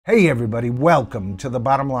Hey everybody, welcome to The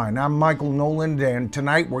Bottom Line. I'm Michael Noland, and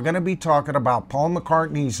tonight we're going to be talking about Paul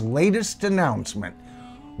McCartney's latest announcement.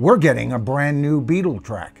 We're getting a brand new Beatle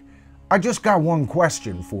track. I just got one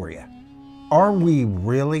question for you. Are we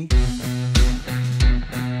really?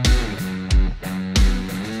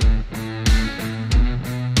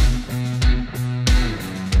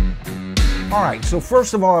 All right, so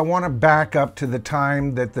first of all, I want to back up to the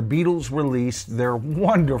time that the Beatles released their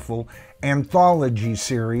wonderful anthology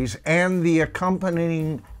series and the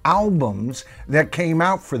accompanying albums that came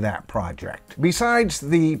out for that project. Besides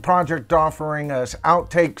the project offering us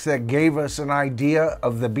outtakes that gave us an idea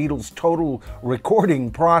of the Beatles' total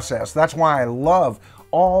recording process, that's why I love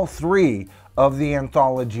all three of the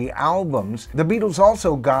anthology albums, the Beatles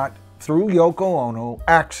also got, through Yoko Ono,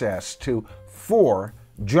 access to 4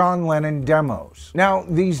 John Lennon demos. Now,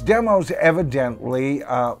 these demos evidently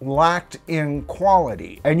lacked in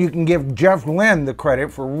quality, and you can give Jeff Lynne the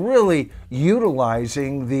credit for really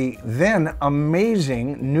utilizing the then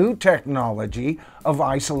amazing new technology of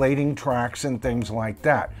isolating tracks and things like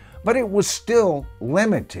that. But it was still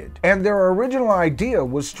limited, and their original idea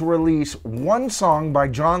was to release one song by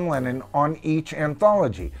John Lennon on each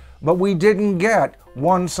anthology. But we didn't get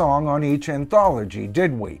one song on each anthology,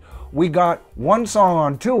 did we? We got one song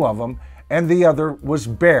on 2 of them, and the other was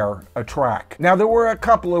bare a track. Now, there were a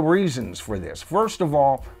couple of reasons for this. First of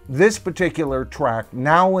all, this particular track,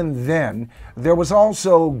 Now and Then, there was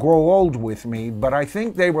also Grow Old With Me, but I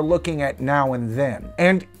think they were looking at Now and Then.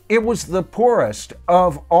 And it was the poorest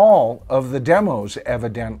of all of the demos,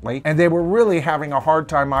 evidently, and they were really having a hard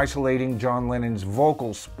time isolating John Lennon's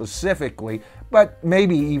vocals specifically, but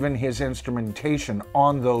maybe even his instrumentation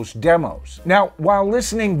on those demos. Now, while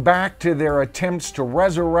listening back to their attempts to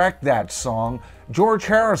resurrect that song, George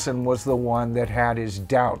Harrison was the one that had his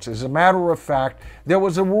doubts. As a matter of fact, there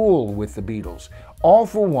was a rule with the Beatles: all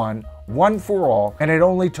for one, one for all, and it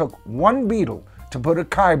only took one Beatle to put a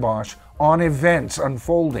kibosh on events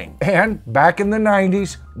unfolding. And back in the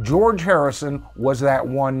 90s, George Harrison was that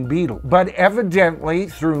one Beatle. But evidently,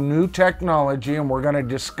 through new technology, and we're going to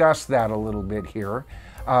discuss that a little bit here,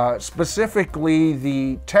 specifically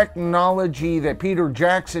the technology that Peter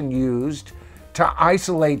Jackson used to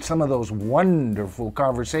isolate some of those wonderful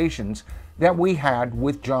conversations that we had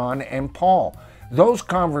with John and Paul. Those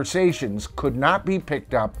conversations could not be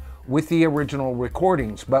picked up with the original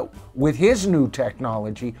recordings, but with his new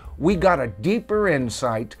technology, we got a deeper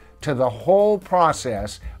insight to the whole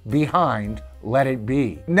process behind Let It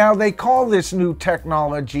Be. Now, they call this new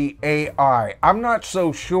technology AI. I'm not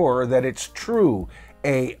so sure that it's true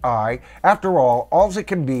AI. After all it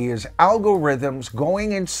can be is algorithms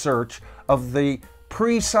going in search of the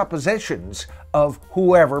presuppositions of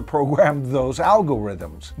whoever programmed those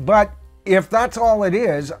algorithms. But if that's all it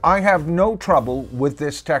is, I have no trouble with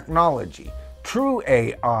this technology. True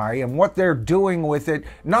AI and what they're doing with it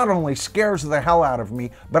not only scares the hell out of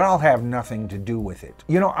me, but I'll have nothing to do with it.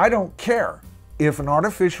 You know, I don't care if an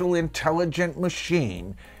artificial intelligent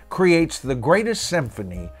machine creates the greatest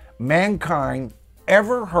symphony mankind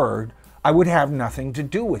ever heard. I would have nothing to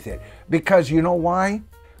do with it. Because you know why?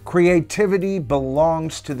 Creativity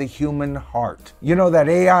belongs to the human heart. You know, that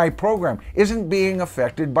AI program isn't being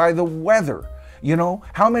affected by the weather. You know,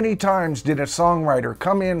 how many times did a songwriter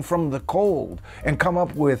come in from the cold and come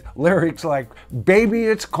up with lyrics like, "Baby,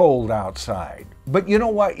 it's cold outside"? But you know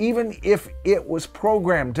what? Even if it was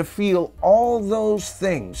programmed to feel all those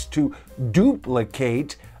things to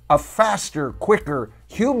duplicate a faster, quicker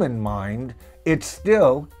human mind, it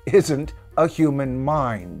still isn't a human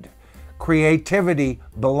mind. Creativity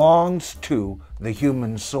belongs to the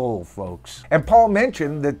human soul, folks. And Paul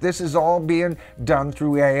mentioned that this is all being done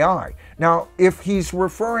through AI. Now, if he's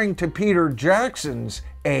referring to Peter Jackson's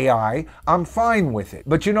AI, I'm fine with it.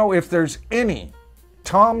 But you know, if there's any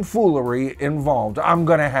tomfoolery involved, I'm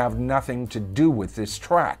gonna have nothing to do with this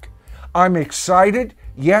track. I'm excited,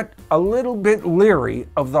 yet a little bit leery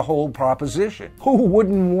of the whole proposition. Who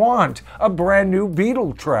wouldn't want a brand new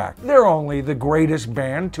Beatle track? They're only the greatest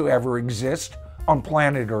band to ever exist on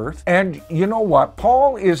planet Earth. And you know what?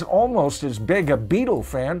 Paul is almost as big a Beatle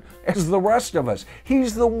fan as the rest of us.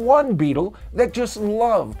 He's the one Beatle that just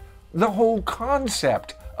loved the whole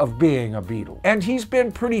concept of being a Beatle. And he's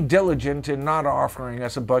been pretty diligent in not offering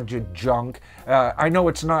us a bunch of junk. I know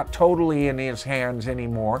it's not totally in his hands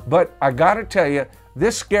anymore, but I gotta tell you,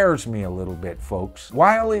 this scares me a little bit, folks.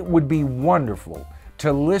 While it would be wonderful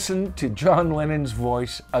to listen to John Lennon's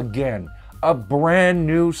voice again, a brand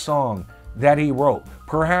new song that he wrote,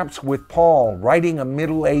 perhaps with Paul writing a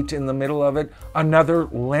middle 8 in the middle of it, another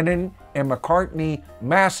Lennon and McCartney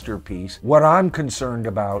masterpiece, what I'm concerned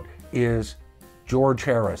about is George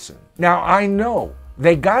Harrison. Now, I know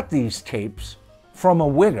they got these tapes from a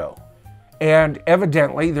widow, and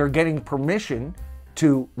evidently they're getting permission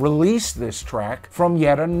to release this track from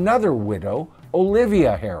yet another widow,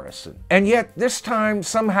 Olivia Harrison. And yet this time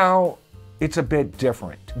somehow it's a bit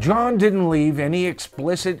different. John didn't leave any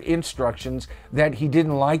explicit instructions that he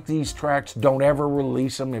didn't like these tracks, don't ever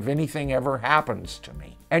release them if anything ever happens to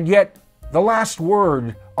me. And yet the last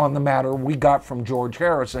word on the matter we got from George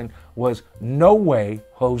Harrison was, "No way,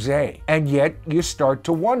 Jose." And yet you start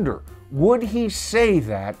to wonder, would he say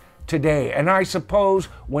that today? And I suppose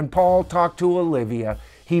when Paul talked to Olivia,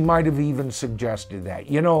 he might have even suggested that.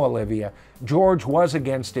 You know, Olivia, George was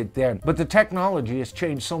against it then, but the technology has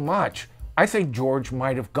changed so much. I think George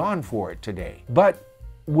might have gone for it today. But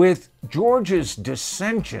with George's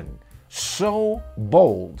dissension so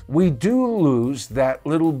bold, we do lose that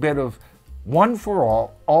little bit of one for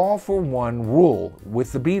all for one rule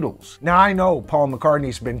with the Beatles. Now, I know Paul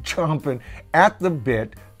McCartney's been chomping at the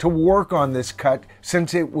bit to work on this cut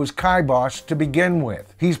since it was kiboshed to begin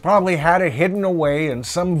with. He's probably had it hidden away in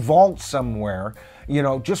some vault somewhere, you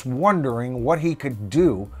know, just wondering what he could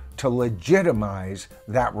do to legitimize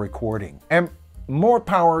that recording. And more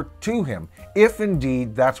power to him, if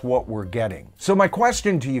indeed that's what we're getting. So my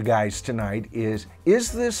question to you guys tonight is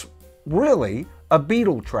this really a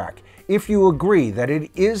Beatle track? If you agree that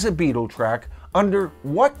it is a Beatle track, under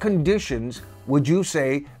what conditions would you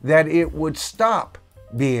say that it would stop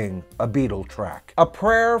being a Beatle track? A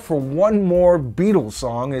prayer for one more Beatle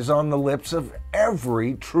song is on the lips of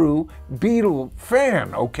every true Beatle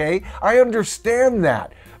fan, okay? I understand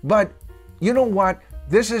that. But you know what?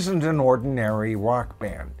 This isn't an ordinary rock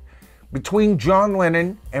band. Between John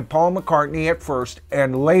Lennon and Paul McCartney at first,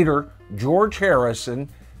 and later George Harrison,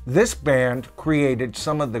 this band created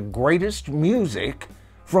some of the greatest music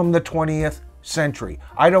from the 20th century.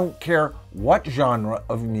 I don't care what genre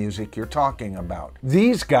of music you're talking about.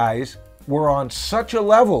 These guys were on such a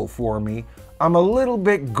level for me, I'm a little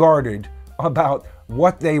bit guarded about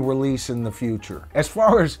what they release in the future. As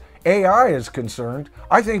far as AI is concerned,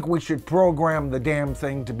 I think we should program the damn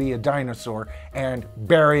thing to be a dinosaur and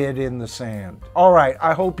bury it in the sand. All right,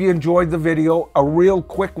 I hope you enjoyed the video. A real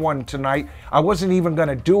quick one tonight. I wasn't even going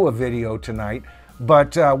to do a video tonight,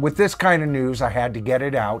 but with this kind of news, I had to get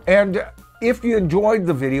it out. And if you enjoyed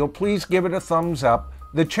the video, please give it a thumbs up.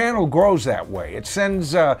 The channel grows that way. It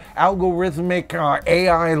sends algorithmic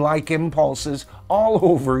AI-like impulses all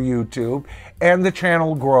over YouTube, and the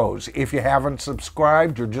channel grows. If you haven't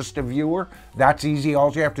subscribed, you're just a viewer, that's easy.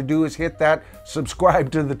 All you have to do is hit that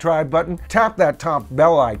subscribe to the tribe button, tap that top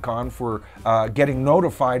bell icon for getting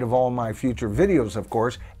notified of all my future videos, of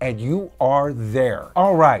course, and you are there.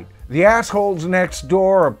 All right. The assholes next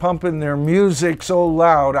door are pumping their music so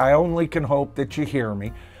loud, I only can hope that you hear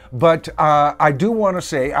me. But I do want to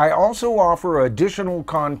say I also offer additional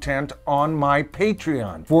content on my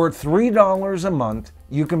Patreon. For $3 a month,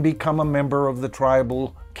 you can become a member of the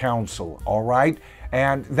Tribal Council, all right?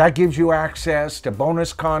 And that gives you access to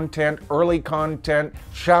bonus content, early content,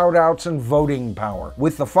 shout-outs, and voting power.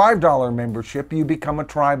 With the $5 membership, you become a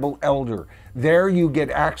Tribal Elder. There you get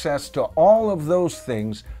access to all of those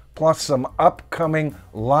things, plus some upcoming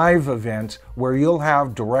live events where you'll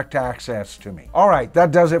have direct access to me. All right,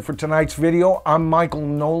 that does it for tonight's video. I'm Michael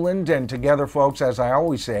Noland, and together, folks, as I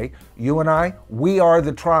always say, you and I, we are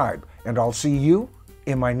the tribe, and I'll see you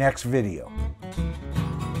in my next video.